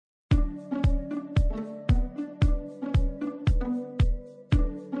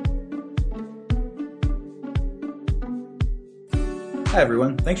Hi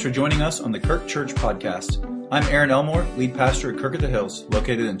everyone, thanks for joining us on the Kirk Church Podcast. I'm Aaron Elmore, lead pastor at Kirk at the Hills,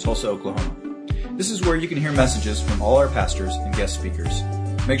 located in Tulsa, Oklahoma. This is where you can hear messages from all our pastors and guest speakers.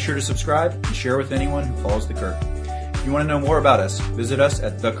 Make sure to subscribe and share with anyone who follows the Kirk. If you want to know more about us, visit us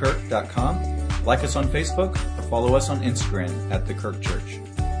at thekirk.com, like us on Facebook, or follow us on Instagram at The Kirk Church.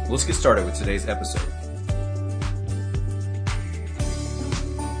 Let's get started with today's episode.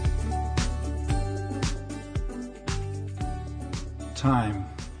 Time.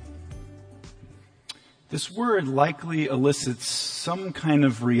 This word likely elicits some kind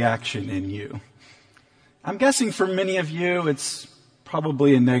of reaction in you. I'm guessing for many of you, it's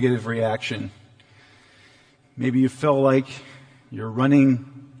probably a negative reaction. Maybe you feel like you're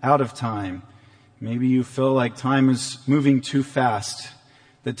running out of time. Maybe you feel like time is moving too fast,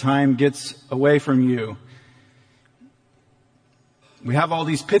 that time gets away from you. We have all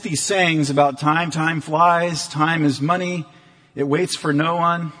these pithy sayings about time. Time flies, time is money. It waits for no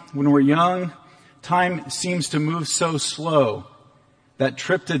one. When we're young, time seems to move so slow. That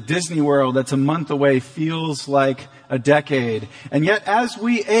trip to Disney World that's a month away feels like a decade. And yet as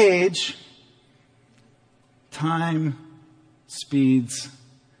we age, time speeds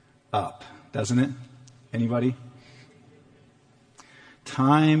up, doesn't it? Anybody?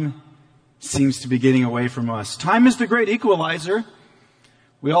 Time seems to be getting away from us. Time is the great equalizer.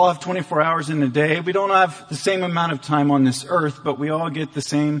 We all have 24 hours in a day. We don't have the same amount of time on this earth, but we all get the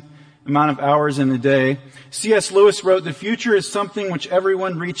same amount of hours in a day. C.S. Lewis wrote, "The future is something which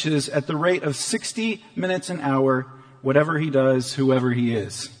everyone reaches at the rate of 60 minutes an hour, whatever he does, whoever he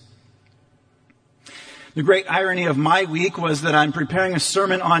is." The great irony of my week was that I'm preparing a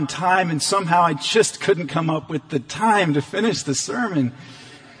sermon on time, and somehow I just couldn't come up with the time to finish the sermon.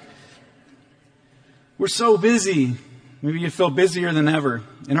 We're so busy. Maybe you feel busier than ever.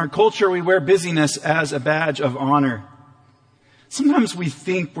 In our culture, we wear busyness as a badge of honor. Sometimes we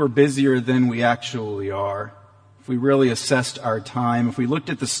think we're busier than we actually are. If we really assessed our time, if we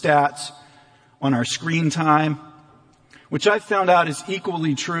looked at the stats on our screen time, which I've found out is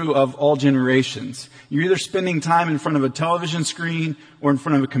equally true of all generations. You're either spending time in front of a television screen or in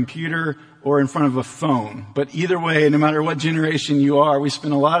front of a computer or in front of a phone. But either way, no matter what generation you are, we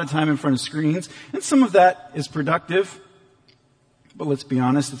spend a lot of time in front of screens, and some of that is productive. But let's be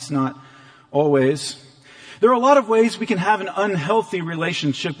honest, it's not always. There are a lot of ways we can have an unhealthy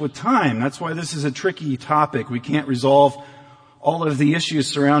relationship with time. That's why this is a tricky topic. We can't resolve all of the issues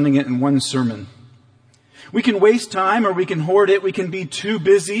surrounding it in one sermon. We can waste time or we can hoard it. We can be too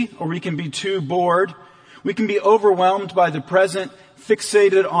busy or we can be too bored. We can be overwhelmed by the present,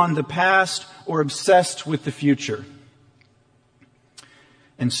 fixated on the past, or obsessed with the future.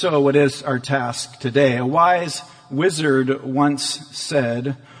 And so what is our task today? A wise wizard once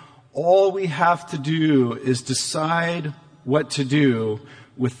said, "All we have to do is decide what to do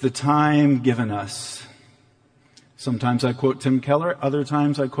with the time given us." Sometimes I quote Tim Keller, other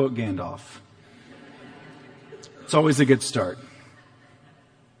times I quote Gandalf. It's always a good start.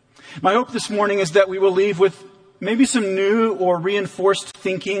 My hope this morning is that we will leave with maybe some new or reinforced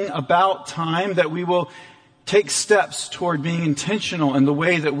thinking about time, that we will take steps toward being intentional in the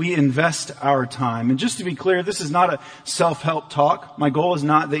way that we invest our time. And just to be clear, this is not a self-help talk. My goal is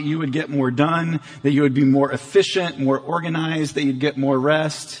not that you would get more done, that you would be more efficient, more organized, that you'd get more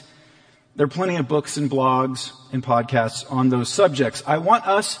rest. There are plenty of books and blogs and podcasts on those subjects. I want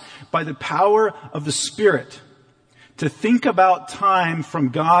us, by the power of the Spirit, to think about time from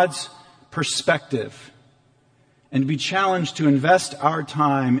God's perspective and be challenged to invest our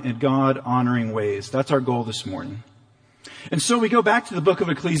time in God-honoring ways. That's our goal this morning. And so we go back to the book of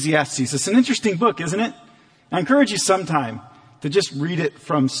Ecclesiastes. It's an interesting book, isn't it? I encourage you sometime to just read it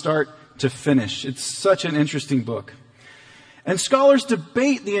from start to finish. It's such an interesting book. And scholars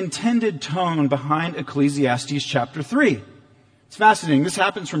debate the intended tone behind Ecclesiastes chapter 3. It's fascinating. This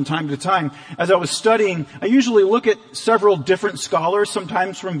happens from time to time. As I was studying, I usually look at several different scholars,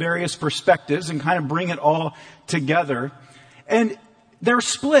 sometimes from various perspectives, and kind of bring it all together. And they're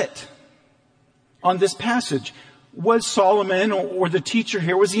split on this passage. Was Solomon or the teacher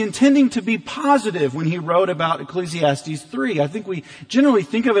here, was he intending to be positive when he wrote about Ecclesiastes 3? I think we generally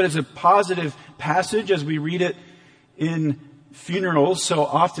think of it as a positive passage as we read it in funerals. So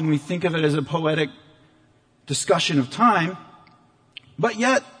often we think of it as a poetic discussion of time. But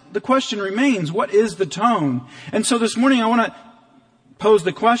yet, the question remains, what is the tone? And so this morning I want to pose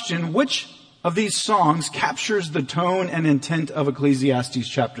the question, which of these songs captures the tone and intent of Ecclesiastes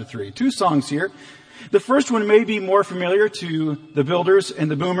chapter 3? Two songs here. The first one may be more familiar to the builders and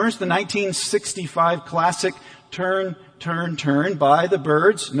the boomers, the 1965 classic Turn, Turn, Turn by the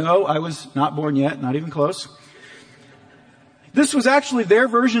Byrds. No, I was not born yet, not even close. This was actually their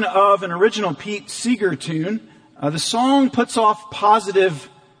version of an original Pete Seeger tune. The song puts off positive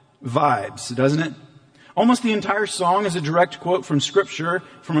vibes, doesn't it? Almost the entire song is a direct quote from Scripture,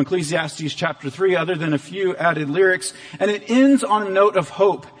 from Ecclesiastes chapter 3, other than a few added lyrics. And it ends on a note of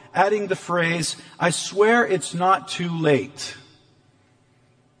hope, adding the phrase, "I swear it's not too late."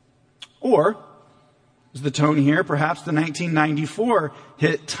 Or, is the tone here, perhaps the 1994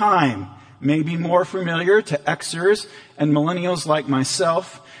 hit Time, maybe more familiar to Xers and millennials like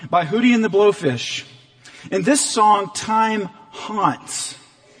myself, by Hootie and the Blowfish. In this song, time haunts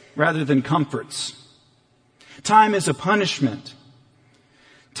rather than comforts. Time is a punishment.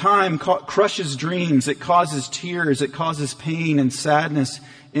 Time crushes dreams. It causes tears. It causes pain and sadness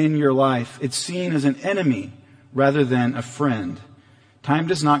in your life. It's seen as an enemy rather than a friend. Time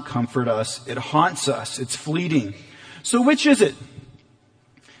does not comfort us. It haunts us. It's fleeting. So which is it?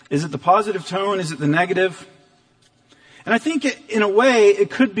 Is it the positive tone? Is it the negative? And I think in a way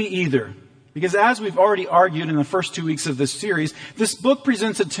it could be either. Because as we've already argued in the first 2 weeks of this series, this book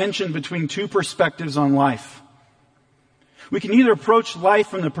presents a tension between two perspectives on life. We can either approach life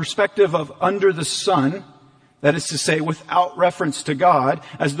from the perspective of under the sun, that is to say, without reference to God,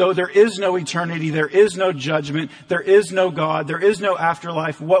 as though there is no eternity, there is no judgment, there is no God, there is no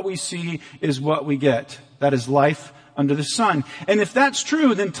afterlife. What we see is what we get. That is life under the sun. And if that's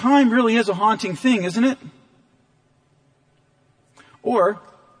true, then time really is a haunting thing, isn't it? Or,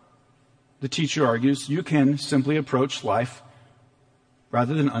 the teacher argues, you can simply approach life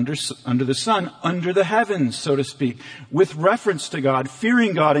rather than under the sun, under the heavens, so to speak, with reference to God,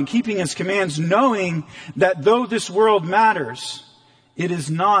 fearing God and keeping His commands, knowing that though this world matters, it is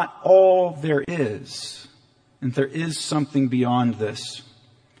not all there is, and there is something beyond this.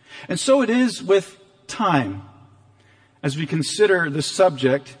 And so it is with time. As we consider the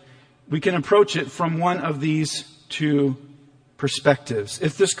subject, we can approach it from one of these two perspectives.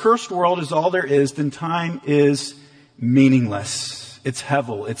 If this cursed world is all there is, then time is meaningless. It's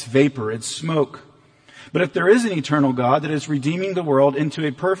hevel, it's vapor, it's smoke. But if there is an eternal God that is redeeming the world into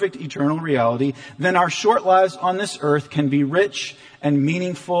a perfect eternal reality, then our short lives on this earth can be rich and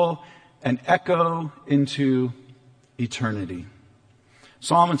meaningful and echo into eternity.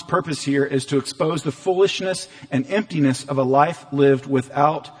 Solomon's purpose here is to expose the foolishness and emptiness of a life lived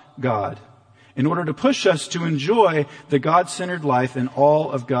without God, in order to push us to enjoy the God-centered life and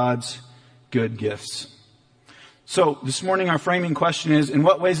all of God's good gifts. So this morning our framing question is, in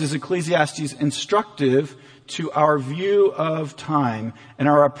what ways is Ecclesiastes instructive to our view of time and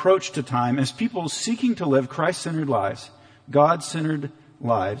our approach to time as people seeking to live Christ-centered lives, God-centered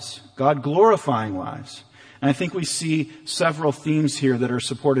lives, God-glorifying lives? And I think we see several themes here that are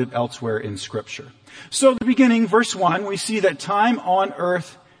supported elsewhere in Scripture. So at the beginning, verse 1, we see that time on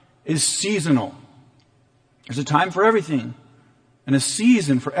earth is seasonal. There's a time for everything and a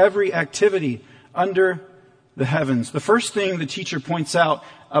season for every activity under the heavens. The first thing the teacher points out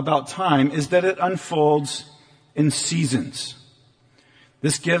about time is that it unfolds in seasons.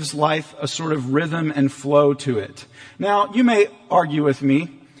 This gives life a sort of rhythm and flow to it. Now, you may argue with me,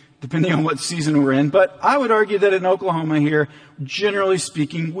 depending on what season we're in, but I would argue that in Oklahoma here, generally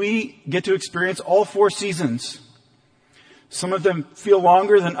speaking, we get to experience all 4 seasons. Some of them feel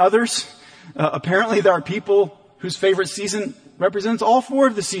longer than others. Apparently there are people whose favorite season represents all 4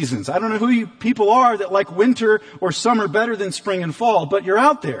 of the seasons. I don't know who you people are that like winter or summer better than spring and fall, but you're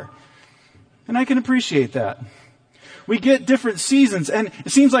out there. And I can appreciate that. We get different seasons, and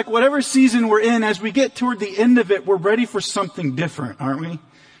it seems like whatever season we're in, as we get toward the end of it, we're ready for something different, aren't we?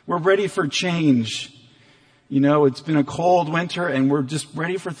 We're ready for change. You know, it's been a cold winter and we're just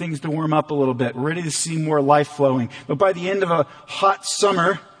ready for things to warm up a little bit. We're ready to see more life flowing. But by the end of a hot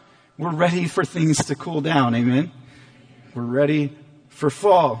summer, we're ready for things to cool down. Amen? We're ready for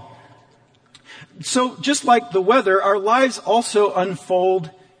fall. So just like the weather, our lives also unfold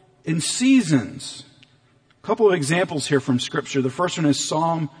in seasons. A couple of examples here from Scripture. The first one is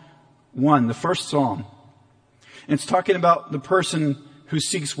Psalm 1, the first Psalm. And it's talking about the person who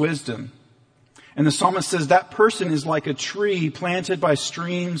seeks wisdom. And the psalmist says that person is like a tree planted by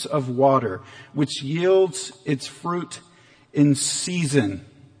streams of water, which yields its fruit in season.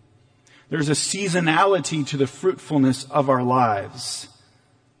 There's a seasonality to the fruitfulness of our lives.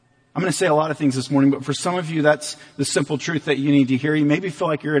 I'm going to say a lot of things this morning, but for some of you, that's the simple truth that you need to hear. You maybe feel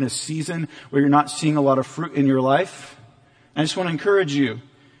like you're in a season where you're not seeing a lot of fruit in your life. I just want to encourage you.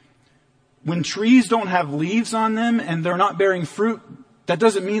 When trees don't have leaves on them and they're not bearing fruit, that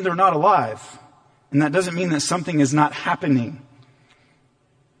doesn't mean they're not alive. And that doesn't mean that something is not happening.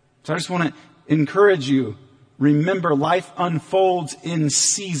 So I just want to encourage you. Remember, life unfolds in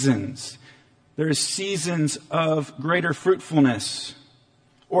seasons. There's seasons of greater fruitfulness,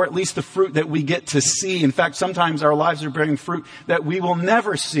 or at least the fruit that we get to see. In fact, sometimes our lives are bearing fruit that we will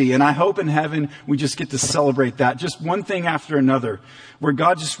never see. And I hope in heaven we just get to celebrate that. Just one thing after another, where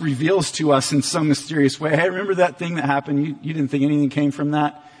God just reveals to us in some mysterious way, hey, remember that thing that happened? You didn't think anything came from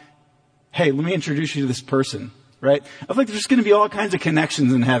that? Hey, let me introduce you to this person, right? I feel like there's going to be all kinds of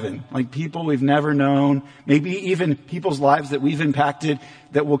connections in heaven, like people we've never known, maybe even people's lives that we've impacted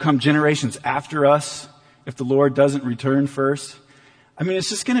that will come generations after us if the Lord doesn't return first. I mean, it's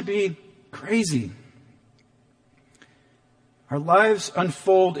just going to be crazy. Our lives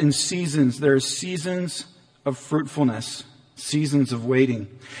unfold in seasons. There are seasons of fruitfulness, seasons of waiting.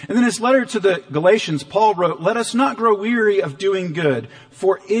 And then his letter to the Galatians, Paul wrote, "Let us not grow weary of doing good,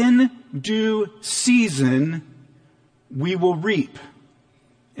 for in due season we will reap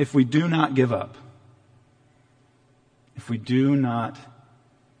if we do not give up." If we do not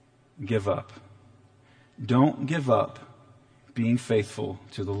give up. Don't give up being faithful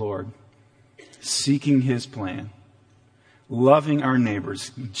to the Lord, seeking his plan, loving our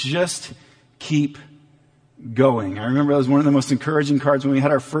neighbors. Just keep going. I remember that was one of the most encouraging cards when we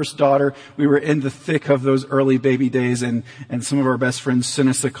had our first daughter. We were in the thick of those early baby days, and some of our best friends sent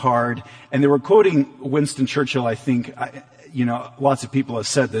us a card, and they were quoting Winston Churchill, I think. Lots of people have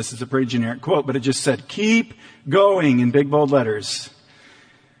said this. It's a pretty generic quote, but it just said, "Keep going," in big bold letters.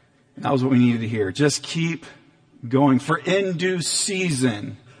 And that was what we needed to hear. Just keep going. For in due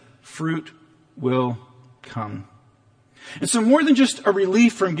season, fruit will come. And so more than just a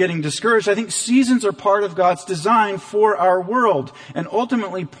relief from getting discouraged, I think seasons are part of God's design for our world and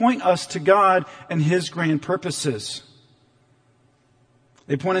ultimately point us to God and his grand purposes.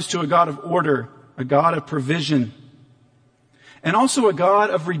 They point us to a God of order, a God of provision, and also a God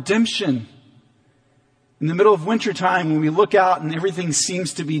of redemption. In the middle of wintertime, when we look out and everything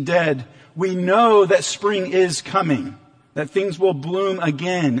seems to be dead, we know that spring is coming, that things will bloom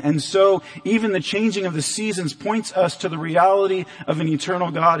again. And so even the changing of the seasons points us to the reality of an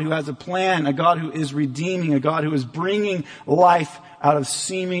eternal God who has a plan, a God who is redeeming, a God who is bringing life out of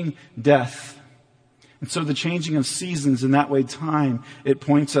seeming death. And so the changing of seasons, in that way time, it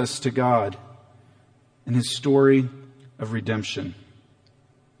points us to God and his story of redemption.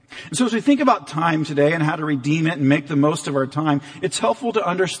 And so as we think about time today and how to redeem it and make the most of our time, it's helpful to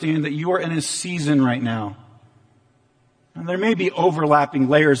understand that you are in a season right now. And there may be overlapping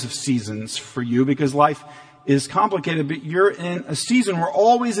layers of seasons for you because life is complicated, but you're in a season. We're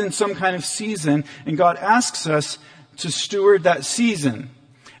always in some kind of season, and God asks us to steward that season.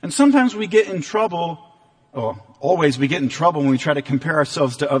 And sometimes we get in trouble, always we get in trouble when we try to compare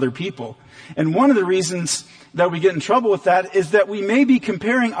ourselves to other people. And one of the reasons that we get in trouble with that is that we may be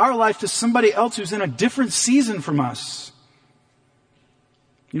comparing our life to somebody else who's in a different season from us.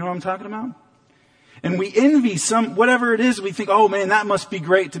 You know what I'm talking about? And we envy whatever it is, we think, oh man, that must be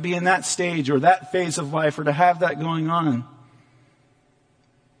great to be in that stage or that phase of life or to have that going on.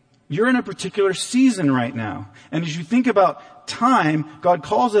 You're in a particular season right now. And as you think about time, God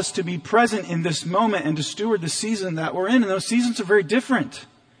calls us to be present in this moment and to steward the season that we're in. And those seasons are very different.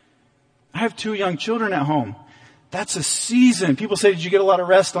 I have 2 young children at home. That's a season. People say, did you get a lot of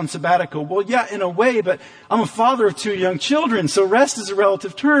rest on sabbatical? Well, yeah, in a way, but I'm a father of 2 young children, so rest is a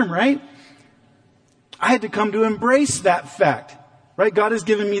relative term, right? I had to come to embrace that fact, right? God has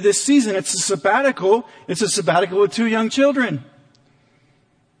given me this season. It's a sabbatical. It's a sabbatical with 2 young children,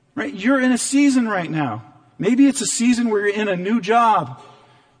 right? You're in a season right now. Maybe it's a season where you're in a new job.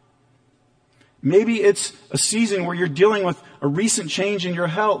 Maybe it's a season where you're dealing with a recent change in your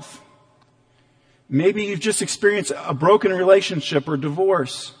health. Maybe you've just experienced a broken relationship or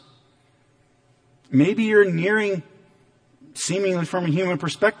divorce. Maybe you're nearing, seemingly from a human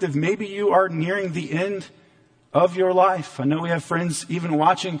perspective, maybe you are nearing the end of your life. I know we have friends even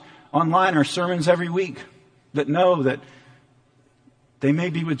watching online our sermons every week that know that they may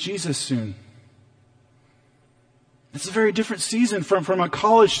be with Jesus soon. It's a very different season from a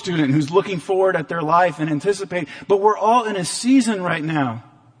college student who's looking forward at their life and anticipate. But we're all in a season right now.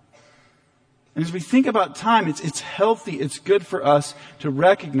 And as we think about time, it's healthy, it's good for us to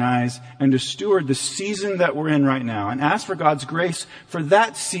recognize and to steward the season that we're in right now and ask for God's grace for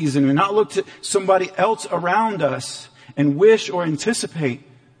that season and not look to somebody else around us and wish or anticipate,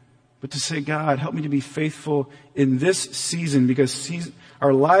 but to say, God, help me to be faithful in this season because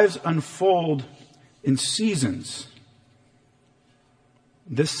our lives unfold in seasons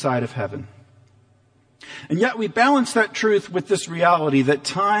this side of heaven. And yet we balance that truth with this reality that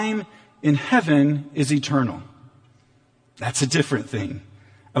time in heaven is eternal. That's a different thing.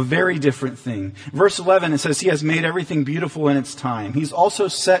 A very different thing. Verse 11, it says, He has made everything beautiful in its time. He's also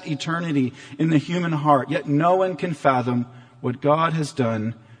set eternity in the human heart, yet no one can fathom what God has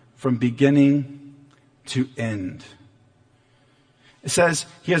done from beginning to end. It says,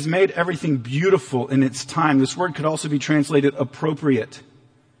 He has made everything beautiful in its time. This word could also be translated appropriate.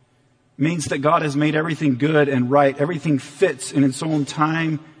 It means that God has made everything good and right. Everything fits in its own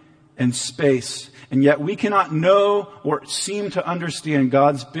time and space. And yet we cannot know or seem to understand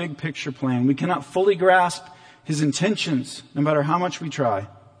God's big picture plan. We cannot fully grasp His intentions, no matter how much we try.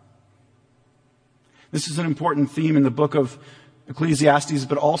 This is an important theme in the book of Ecclesiastes,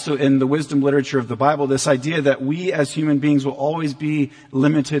 but also in the wisdom literature of the Bible, this idea that we as human beings will always be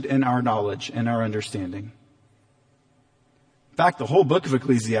limited in our knowledge and our understanding. In fact, the whole book of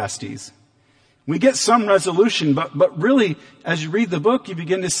Ecclesiastes, we get some resolution, but really, as you read the book, you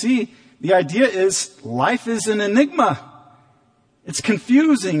begin to see the idea is life is an enigma. It's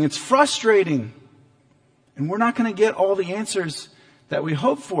confusing. It's frustrating. And we're not going to get all the answers that we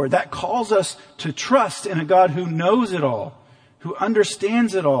hope for. That calls us to trust in a God who knows it all, who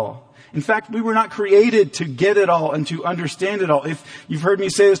understands it all. In fact, we were not created to get it all and to understand it all. If you've heard me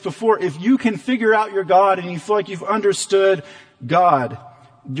say this before, if you can figure out your God and you feel like you've understood God,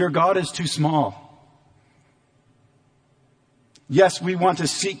 your God is too small. Yes, we want to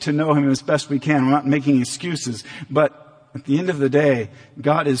seek to know Him as best we can. We're not making excuses. But at the end of the day,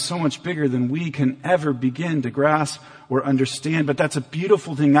 God is so much bigger than we can ever begin to grasp or understand. But that's a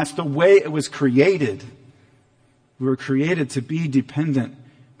beautiful thing. That's the way it was created. We were created to be dependent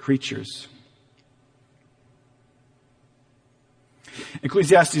creatures.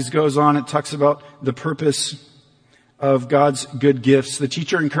 Ecclesiastes goes on. It talks about the purpose of God's good gifts. The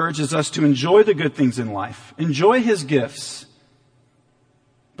teacher encourages us to enjoy the good things in life. Enjoy His gifts,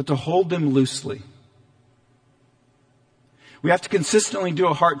 but to hold them loosely. We have to consistently do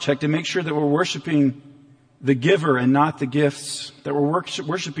a heart check to make sure that we're worshiping the giver and not the gifts, that we're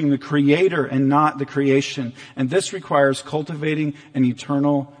worshiping the Creator and not the creation. And this requires cultivating an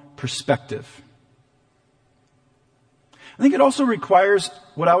eternal perspective. I think it also requires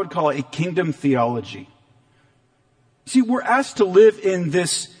what I would call a kingdom theology. See, we're asked to live in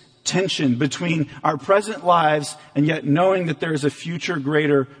this tension between our present lives and yet knowing that there is a future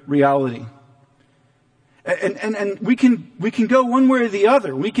greater reality. And we can go one way or the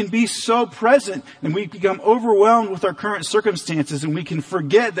other. We can be so present and we become overwhelmed with our current circumstances, and we can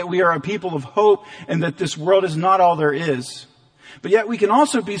forget that we are a people of hope and that this world is not all there is. But yet we can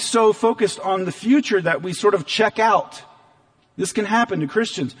also be so focused on the future that we sort of check out. This can happen to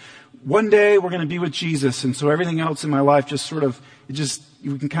Christians. One day we're going to be with Jesus, and so everything else in my life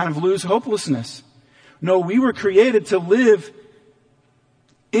we can kind of lose hopelessness. No, we were created to live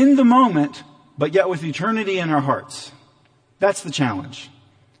in the moment, but yet with eternity in our hearts. That's the challenge.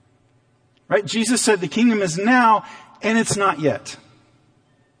 Right? Jesus said the kingdom is now and it's not yet.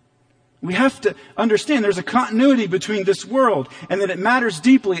 We have to understand there's a continuity between this world and that it matters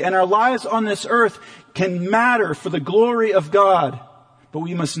deeply, and our lives on this earth can matter for the glory of God. But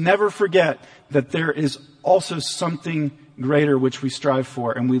we must never forget that there is also something greater which we strive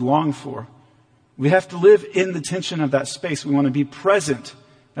for and we long for. We have to live in the tension of that space. We want to be present.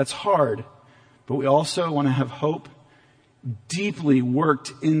 That's hard. But we also want to have hope deeply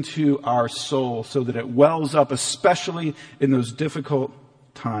worked into our soul so that it wells up, especially in those difficult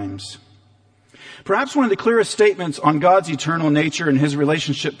times. Perhaps one of the clearest statements on God's eternal nature and His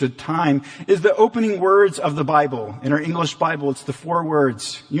relationship to time is the opening words of the Bible. In our English Bible, it's the 4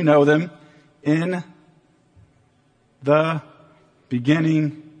 words. You know them. In the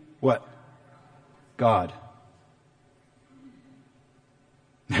beginning, what? God.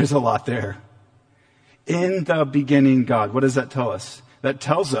 There's a lot there. In the beginning, God. What does that tell us? That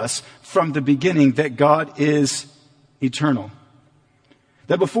tells us from the beginning that God is eternal.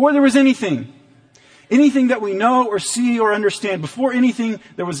 That before there was anything that we know or see or understand, before anything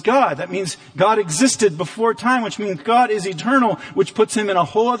there was God. That means God existed before time, which means God is eternal, which puts Him in a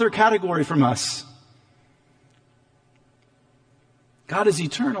whole other category from us. God is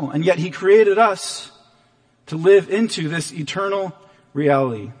eternal, and yet He created us to live into this eternal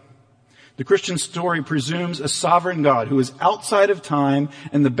reality. The Christian story presumes a sovereign God who is outside of time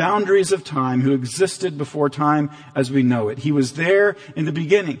and the boundaries of time, who existed before time as we know it. He was there in the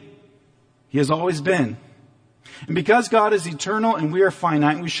beginning. He has always been. And because God is eternal and we are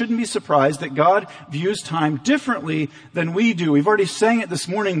finite, we shouldn't be surprised that God views time differently than we do. We've already sang it this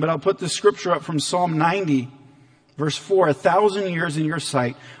morning, but I'll put this scripture up from Psalm 90, verse 4. 1,000 years in your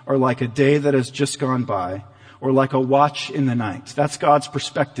sight are like a day that has just gone by, or like a watch in the night. That's God's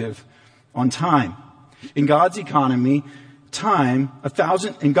perspective on time. In God's economy, time,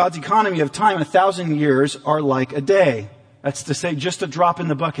 in God's economy of time, 1,000 years are like a day. That's to say, just a drop in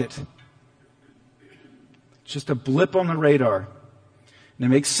the bucket. Just a blip on the radar. And it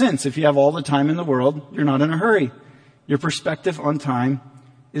makes sense. If you have all the time in the world, you're not in a hurry. Your perspective on time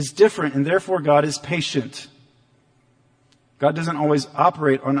is different, and therefore God is patient. God doesn't always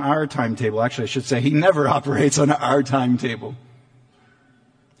operate on our timetable. Actually, I should say He never operates on our timetable.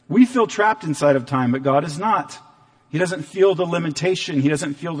 We feel trapped inside of time, but God is not. He doesn't feel the limitation. He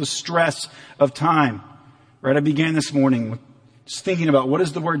doesn't feel the stress of time. Right? I began this morning just thinking about, what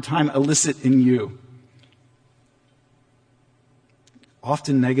does the word time elicit in you?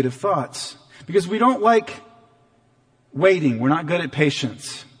 Often negative thoughts. Because we don't like waiting. We're not good at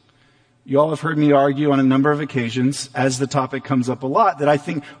patience. You all have heard me argue on a number of occasions, as the topic comes up a lot, that I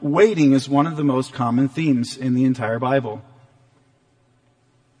think waiting is one of the most common themes in the entire Bible.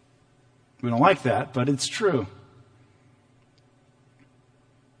 We don't like that, but it's true.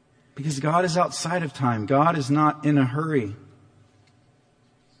 Because God is outside of time. God is not in a hurry.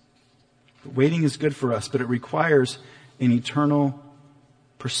 But waiting is good for us, but it requires an eternal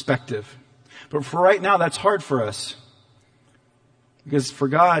perspective. But for right now, that's hard for us. Because for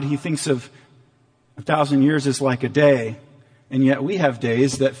God, He thinks of 1,000 years as like a day, and yet we have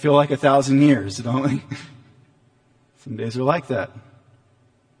days that feel like 1,000 years, don't we? Some days are like that.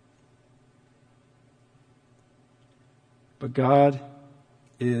 But God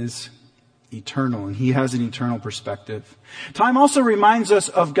is eternal, and He has an eternal perspective. Time also reminds us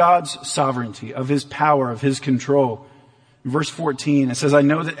of God's sovereignty, of His power, of His control. In verse 14, it says, I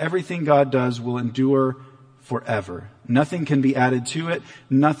know that everything God does will endure forever. Nothing can be added to it,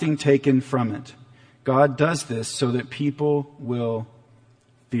 nothing taken from it. God does this so that people will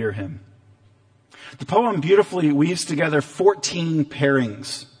fear Him. The poem beautifully weaves together 14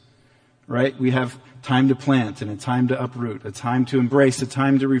 pairings, right? We have time to plant and a time to uproot, a time to embrace, a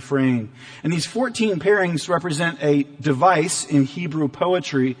time to refrain. And these 14 pairings represent a device in Hebrew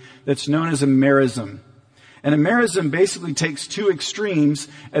poetry that's known as a merism. And a merism basically takes two extremes,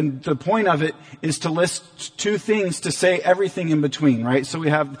 and the point of it is to list two things to say everything in between, right? So we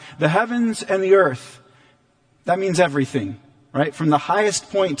have the heavens and the earth. That means everything, right? From the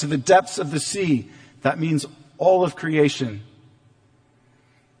highest point to the depths of the sea. That means all of creation.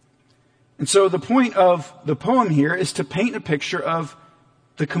 And so the point of the poem here is to paint a picture of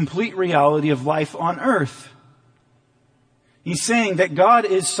the complete reality of life on earth. He's saying that God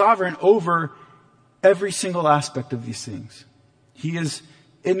is sovereign over every single aspect of these things. He is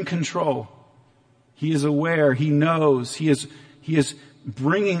in control. He is aware. He knows. He is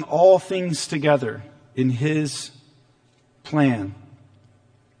bringing all things together in His plan,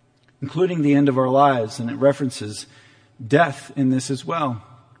 including the end of our lives. And it references death in this as well.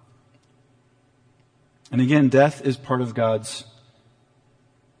 And again, death is part of God's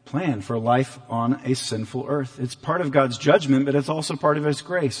plan for life on a sinful earth. It's part of God's judgment, but it's also part of His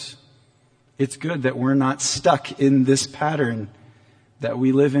grace. It's good that we're not stuck in this pattern that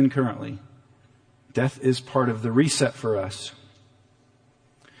we live in currently. Death is part of the reset for us.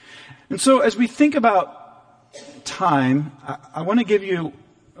 And so as we think about time, I want to give you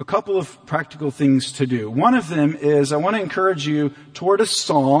a couple of practical things to do. One of them is I want to encourage you toward a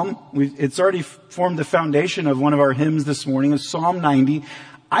psalm. It's already formed the foundation of one of our hymns this morning, is Psalm 90.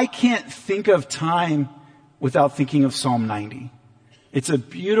 I can't think of time without thinking of Psalm 90. It's a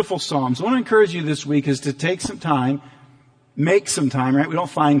beautiful psalm. So I want to encourage you this week is to take some time, make some time, right? We don't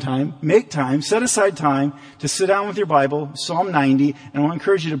find time. Make time, set aside time to sit down with your Bible, Psalm 90, and I want to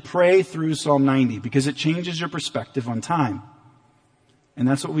encourage you to pray through Psalm 90 because it changes your perspective on time. And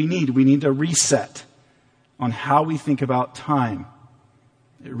that's what we need. We need a reset on how we think about time.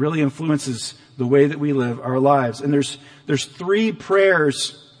 It really influences the way that we live our lives. And there's three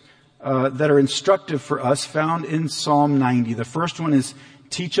prayers that are instructive for us found in Psalm 90. The first one is,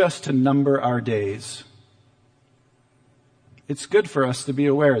 teach us to number our days. It's good for us to be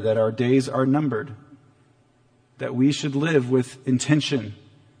aware that our days are numbered, that we should live with intention,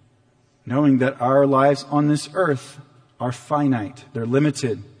 knowing that our lives on this earth are finite. They're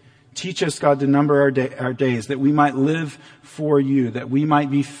limited. Teach us, God, to number our days, that we might live for you, that we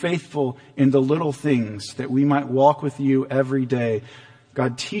might be faithful in the little things, that we might walk with you every day.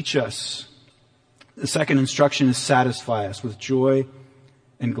 God, teach us. The second instruction is satisfy us with joy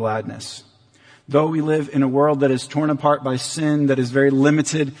and gladness. Though we live in a world that is torn apart by sin, that is very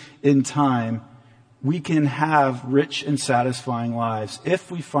limited in time, we can have rich and satisfying lives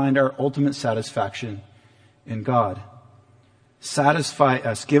if we find our ultimate satisfaction in God. Satisfy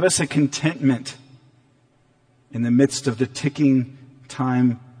us. Give us a contentment in the midst of the ticking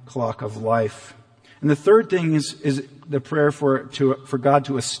time clock of life. And the third thing is the prayer for God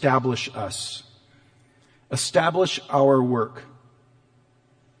to establish us. Establish our work.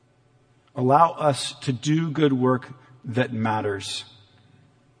 Allow us to do good work that matters,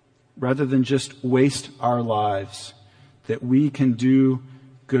 rather than just waste our lives, that we can do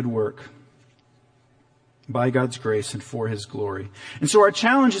good work by God's grace and for His glory. And so our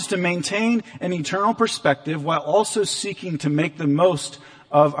challenge is to maintain an eternal perspective while also seeking to make the most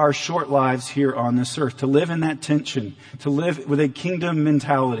of our short lives here on this earth, to live in that tension, to live with a kingdom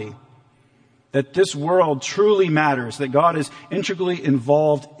mentality, that this world truly matters, that God is integrally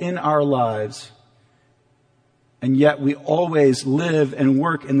involved in our lives, and yet we always live and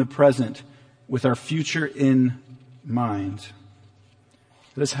work in the present with our future in mind.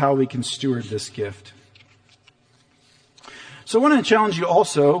 That is how we can steward this gift. So I want to challenge you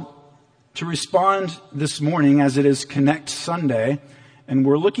also to respond this morning, as it is Connect Sunday, and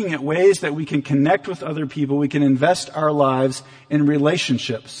we're looking at ways that we can connect with other people. We can invest our lives in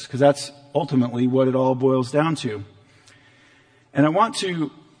relationships, because that's ultimately what it all boils down to. And I want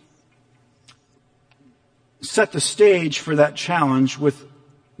to set the stage for that challenge with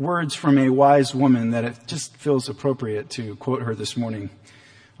words from a wise woman that it just feels appropriate to quote her this morning.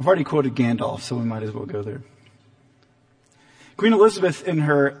 I've already quoted Gandalf, so we might as well go there. Queen Elizabeth, in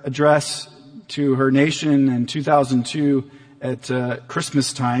her address to her nation in 2002 at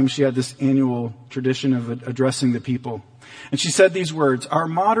Christmas time, she had this annual tradition of addressing the people. And she said these words: "Our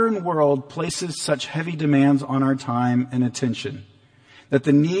modern world places such heavy demands on our time and attention that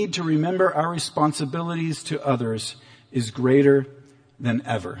the need to remember our responsibilities to others is greater than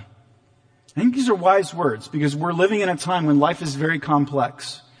ever." I think these are wise words, because we're living in a time when life is very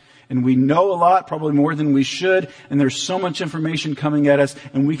complex. And we know a lot, probably more than we should, and there's so much information coming at us,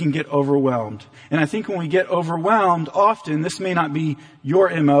 and we can get overwhelmed. And I think when we get overwhelmed, often, this may not be your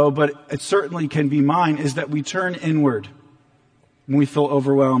MO, but it certainly can be mine, is that we turn inward when we feel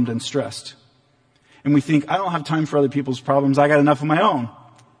overwhelmed and stressed. And we think, I don't have time for other people's problems, I got enough of my own.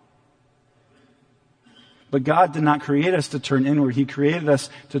 But God did not create us to turn inward. He created us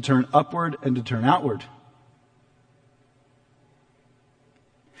to turn upward and to turn outward.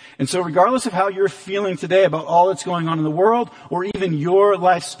 And so regardless of how you're feeling today about all that's going on in the world, or even your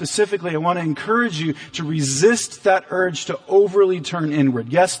life specifically, I want to encourage you to resist that urge to overly turn inward.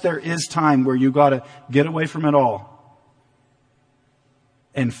 Yes, there is time where you got to get away from it all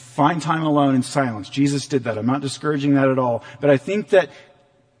and find time alone in silence. Jesus did that. I'm not discouraging that at all. But I think that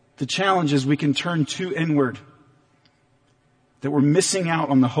the challenge is we can turn too inward, that we're missing out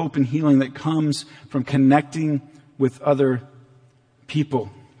on the hope and healing that comes from connecting with other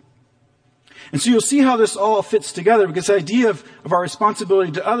people. And so you'll see how this all fits together, because the idea of our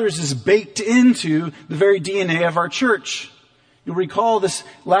responsibility to others is baked into the very DNA of our church. You'll recall this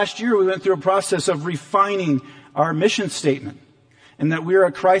last year we went through a process of refining our mission statement, and that we are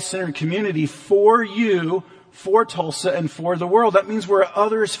a Christ-centered community for you, for Tulsa, and for the world. That means we're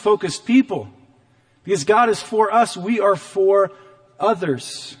others-focused people. Because God is for us, we are for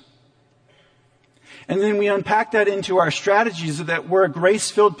others. And then we unpack that into our strategies, that we're a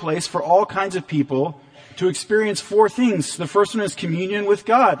grace-filled place for all kinds of people to experience four things. The first one is communion with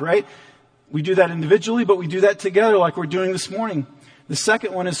God, right? We do that individually, but we do that together like we're doing this morning. The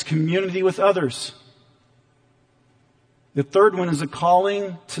second one is community with others. The third one is a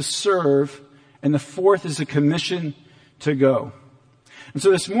calling to serve. And the fourth is a commission to go. And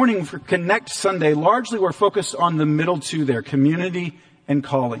so this morning for Connect Sunday, largely we're focused on the middle two there, community and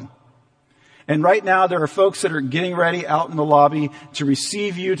calling. And right now there are folks that are getting ready out in the lobby to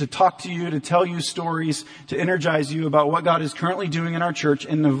receive you, to talk to you, to tell you stories, to energize you about what God is currently doing in our church,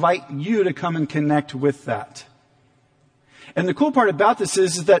 and invite you to come and connect with that. And the cool part about this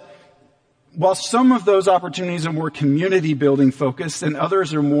is that while some of those opportunities are more community building focused and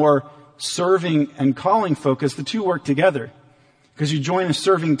others are more serving and calling focused, the two work together. Because you join a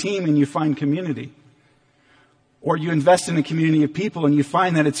serving team and you find community. Or you invest in a community of people and you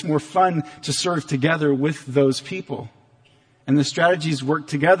find that it's more fun to serve together with those people. And the strategies work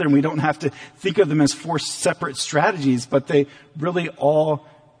together, and we don't have to think of them as four separate strategies, but they really all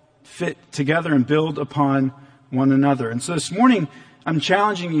fit together and build upon one another. And so this morning, I'm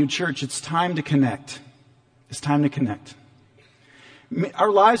challenging you, church, it's time to connect. It's time to connect.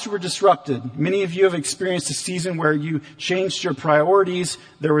 Our lives were disrupted. Many of you have experienced a season where you changed your priorities.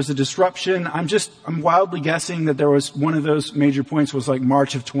 There was a disruption. I'm wildly guessing that there was one of those major points was like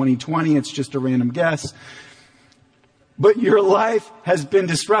March of 2020. It's just a random guess. But your life has been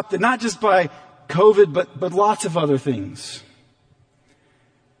disrupted, not just by COVID, but lots of other things.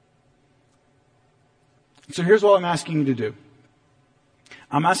 So here's what I'm asking you to do.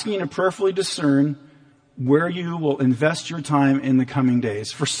 I'm asking you to prayerfully discern where you will invest your time in the coming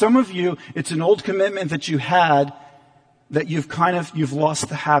days. For some of you, it's an old commitment that you had that you've lost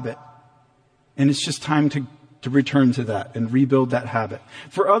the habit. And it's just time to return to that and rebuild that habit.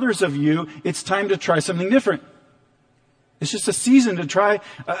 For others of you, it's time to try something different. It's just a season to try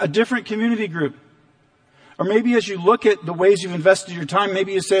a different community group. Or maybe as you look at the ways you've invested your time,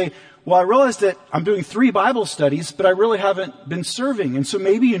 maybe you say, well, I realize that I'm doing 3 Bible studies, but I really haven't been serving. And so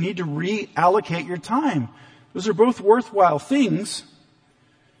maybe you need to reallocate your time. Those are both worthwhile things.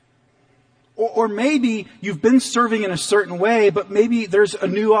 Or maybe you've been serving in a certain way, but maybe there's a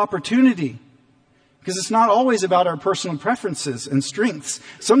new opportunity. Because it's not always about our personal preferences and strengths.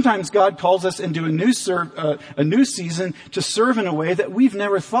 Sometimes God calls us into a new season to serve in a way that we've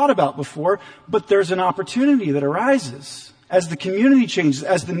never thought about before, but there's an opportunity that arises as the community changes,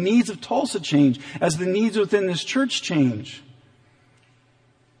 as the needs of Tulsa change, as the needs within this church change.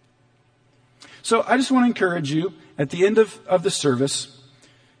 So I just want to encourage you at the end of the service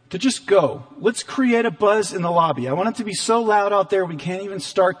to just go. Let's create a buzz in the lobby. I want it to be so loud out there we can't even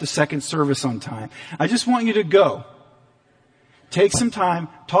start the second service on time. I just want you to go. Take some time,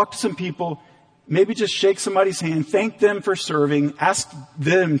 talk to some people, maybe just shake somebody's hand, thank them for serving, ask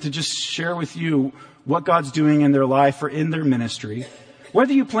them to just share with you what God's doing in their life or in their ministry.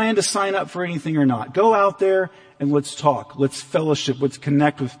 Whether you plan to sign up for anything or not, go out there and let's talk, let's fellowship, let's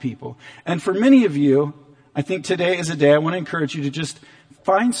connect with people. And for many of you, I think today is a day I want to encourage you to just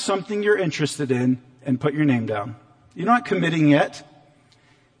find something you're interested in and put your name down. You're not committing yet.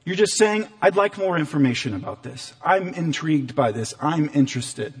 You're just saying, I'd like more information about this. I'm intrigued by this. I'm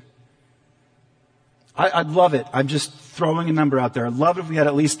interested. I'd love it. I'm just throwing a number out there. I'd love it if we had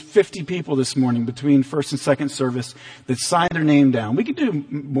at least 50 people this morning between first and second service that signed their name down. We could do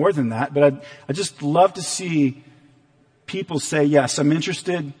more than that, but I'd just love to see people say, yes, I'm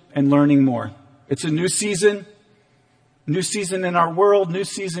interested in learning more. It's a new season in our world, new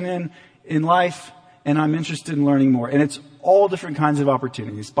season in life, and I'm interested in learning more. And it's all different kinds of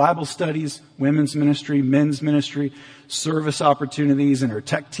opportunities. Bible studies, women's ministry, men's ministry, service opportunities, and our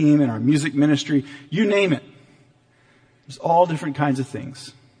tech team, and our music ministry, you name it. There's all different kinds of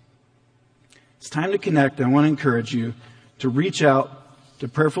things. It's time to connect. I want to encourage you to reach out, to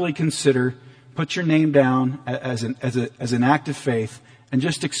prayerfully consider, put your name down as an act of faith, and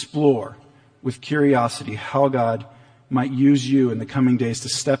just explore with curiosity how God might use you in the coming days to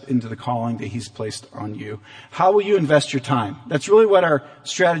step into the calling that He's placed on you. How will you invest your time? That's really what our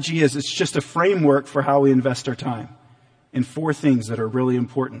strategy is. It's just a framework for how we invest our time in 4 things that are really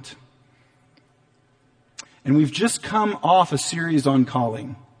important. And we've just come off a series on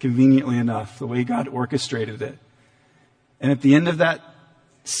calling, conveniently enough, the way God orchestrated it. And at the end of that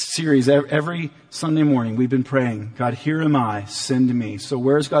series, every Sunday morning, we've been praying, God, here am I, send me. So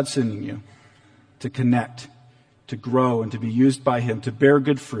where is God sending you? To connect, to grow, and to be used by Him, to bear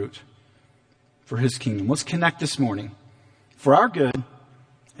good fruit for His kingdom. Let's connect this morning for our good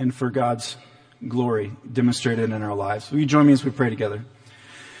and for God's glory demonstrated in our lives. Will you join me as we pray together?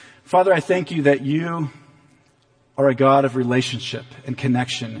 Father, I thank you that you are a God of relationship and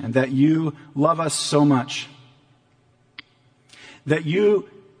connection, and that you love us so much, that you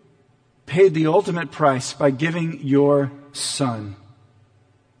paid the ultimate price by giving your Son,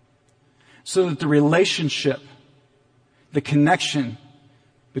 so that the relationship, the connection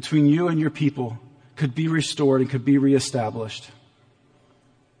between you and your people could be restored and could be reestablished.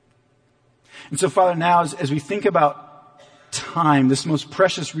 And so, Father, now as we think about time, this most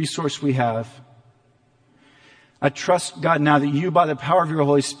precious resource we have, I trust, God, now that you, by the power of your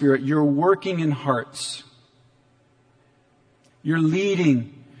Holy Spirit, you're working in hearts. You're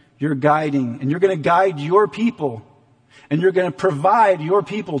leading, you're guiding, and you're going to guide your people, and you're going to provide your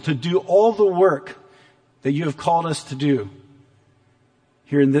people to do all the work that you have called us to do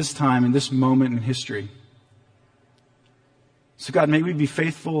here in this time, in this moment in history. So God, may we be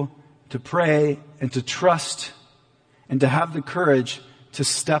faithful to pray and to trust and to have the courage to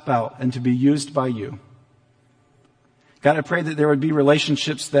step out and to be used by you. God, I pray that there would be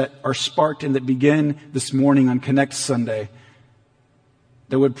relationships that are sparked and that begin this morning on Connect Sunday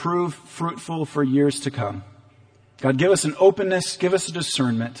that would prove fruitful for years to come. God, give us an openness, give us a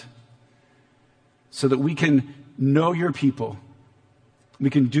discernment so that we can know your people, we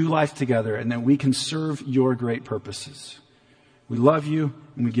can do life together, and that we can serve your great purposes. We love you,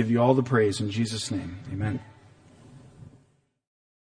 and we give you all the praise in Jesus' name. Amen.